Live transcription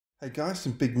Hey guys,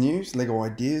 some big news. LEGO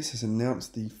Ideas has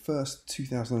announced the first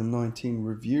 2019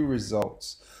 review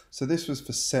results. So this was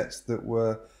for sets that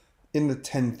were in the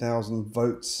 10,000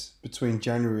 votes between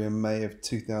January and May of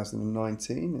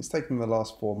 2019. It's taken the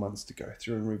last 4 months to go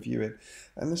through and review it.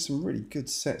 And there's some really good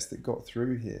sets that got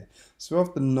through here. So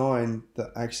of the 9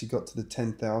 that actually got to the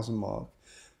 10,000 mark,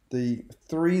 the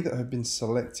 3 that have been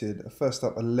selected are first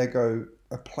up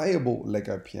a playable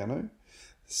LEGO piano,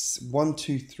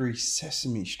 123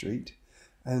 Sesame Street,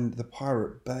 and the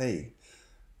Pirate Bay.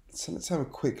 So let's have a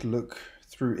quick look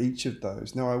through each of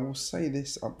those. Now I will say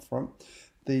this up front,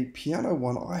 the piano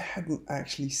one I hadn't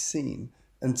actually seen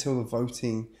until the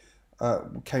voting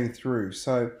came through.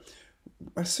 So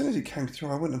as soon as it came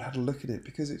through, I went and had a look at it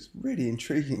because it's really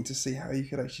intriguing to see how you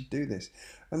could actually do this.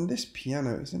 And this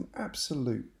piano is an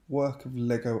absolute work of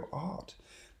Lego art.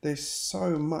 There's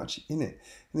so much in it,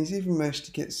 and he's even managed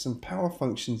to get some power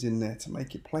functions in there to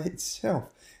make it play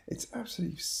itself. It's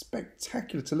absolutely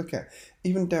spectacular to look at,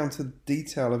 even down to the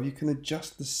detail of you can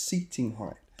adjust the seating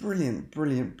height. Brilliant,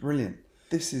 brilliant, brilliant.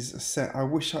 This is a set I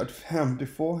wish I'd found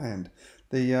beforehand.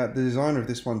 The designer of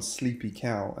this one's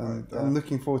SleepyCow, and I'm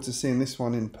looking forward to seeing this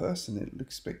one in person. It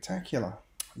looks spectacular.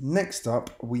 Next up,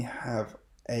 we have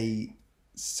a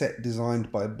set designed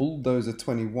by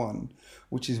Bulldozer21,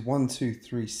 which is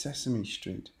 123 Sesame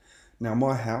Street. Now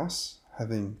my house,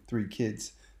 having 3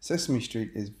 kids, Sesame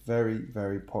Street is very,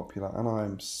 very popular, and I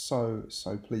am so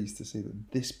pleased to see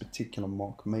that this particular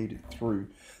mock made it through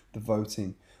the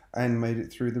voting and made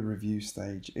it through the review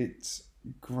stage. It's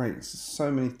great. There's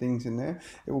so many things in there.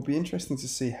 It will be interesting to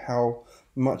see how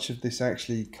much of this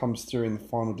actually comes through in the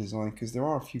final design, because there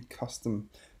are a few custom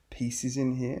pieces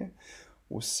in here.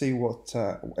 We'll see what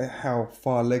how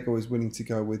far LEGO is willing to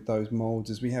go with those molds.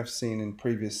 As we have seen in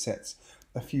previous sets,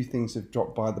 a few things have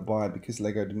dropped by the by because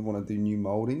LEGO didn't want to do new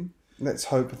molding. Let's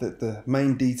hope that the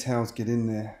main details get in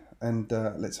there, and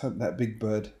let's hope that big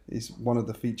bird is one of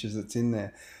the features that's in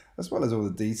there, as well as all the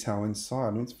detail inside.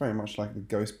 I mean, it's very much like the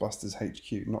Ghostbusters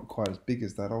HQ, not quite as big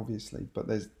as that obviously, but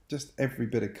there's just every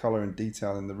bit of colour and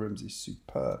detail in the rooms is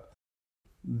superb.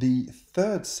 The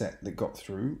third set that got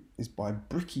through is by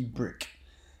GJBricks,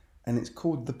 and it's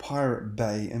called the Pirate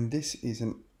Bay, and this is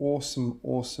an awesome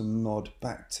nod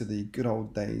back to the good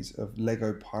old days of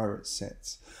LEGO pirate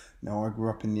sets. Now I grew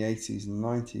up in the 80s and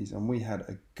 90s, and we had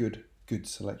a good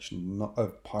selection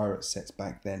of pirate sets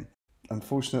back then.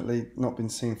 Unfortunately, not been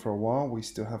seen for a while. We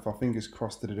still have our fingers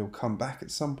crossed that it'll come back at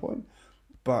some point,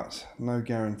 but no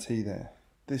guarantee there.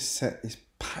 This set is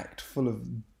packed full of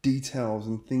details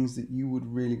and things that you would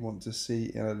really want to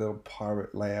see in a little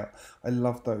pirate layout. I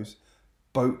love those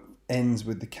boat ends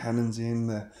with the cannons in,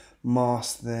 the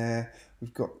mast there.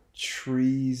 We've got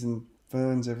trees and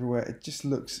ferns everywhere. It just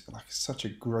looks like such a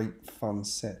great fun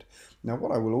set. Now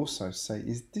what I will also say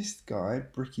is this guy,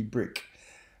 GJBricks,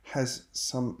 has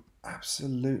some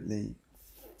absolutely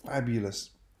fabulous,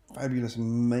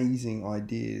 amazing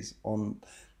ideas on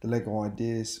the LEGO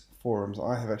Ideas forums.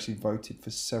 I have actually voted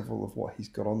for several of what he's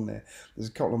got on there. There's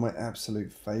a couple of my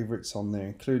absolute favourites on there,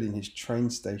 including his train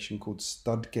station called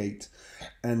Studgate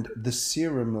and the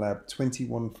Serum Lab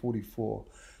 2144.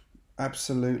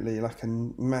 Absolutely like a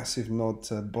massive nod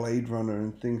to Blade Runner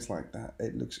and things like that.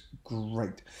 It looks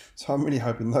great. So I'm really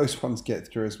hoping those ones get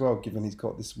through as well, given he's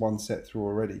got this one set through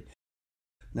already.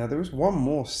 Now there is one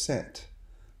more set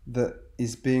that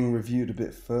is being reviewed a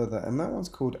bit further, and that one's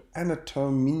called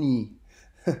Anatomini,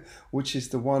 which is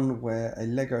the one where a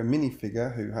LEGO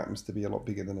minifigure, who happens to be a lot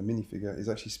bigger than a minifigure, is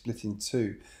actually split in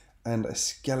two, and a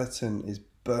skeleton is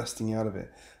bursting out of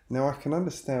it. Now I can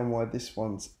understand why this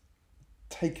one's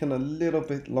taken a little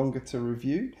bit longer to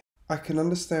review. I can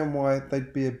understand why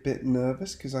they'd be a bit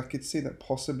nervous, because I could see that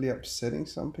possibly upsetting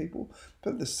some people,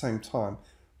 but at the same time,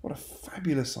 what a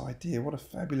fabulous idea, what a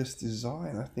fabulous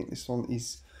design. I think this one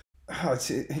is,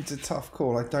 it's a tough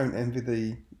call. I don't envy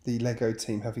the LEGO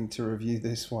team having to review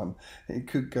this one. It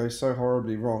could go so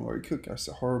horribly wrong, or it could go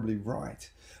so horribly right.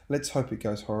 Let's hope it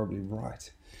goes horribly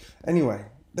right. Anyway,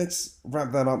 let's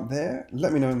wrap that up there.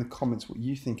 Let me know in the comments what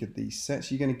you think of these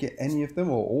sets. You're going to get any of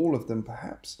them, or all of them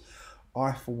perhaps.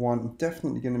 I, for one, am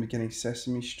definitely going to be getting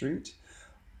Sesame Street.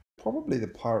 Probably the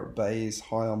Pirate Bay is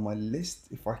high on my list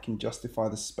if I can justify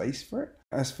the space for it.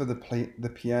 As for the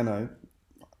piano,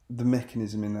 the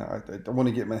mechanism in that, I want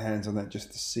to get my hands on that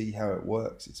just to see how it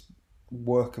works. It's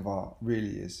work of art,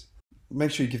 really is.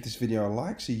 Make sure you give this video a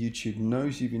like so YouTube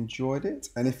knows you've enjoyed it.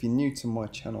 And if you're new to my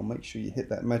channel, make sure you hit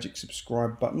that magic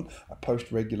subscribe button. I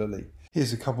post regularly.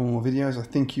 Here's a couple more videos I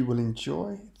think you will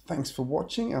enjoy. Thanks for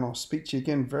watching, and I'll speak to you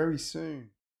again very soon.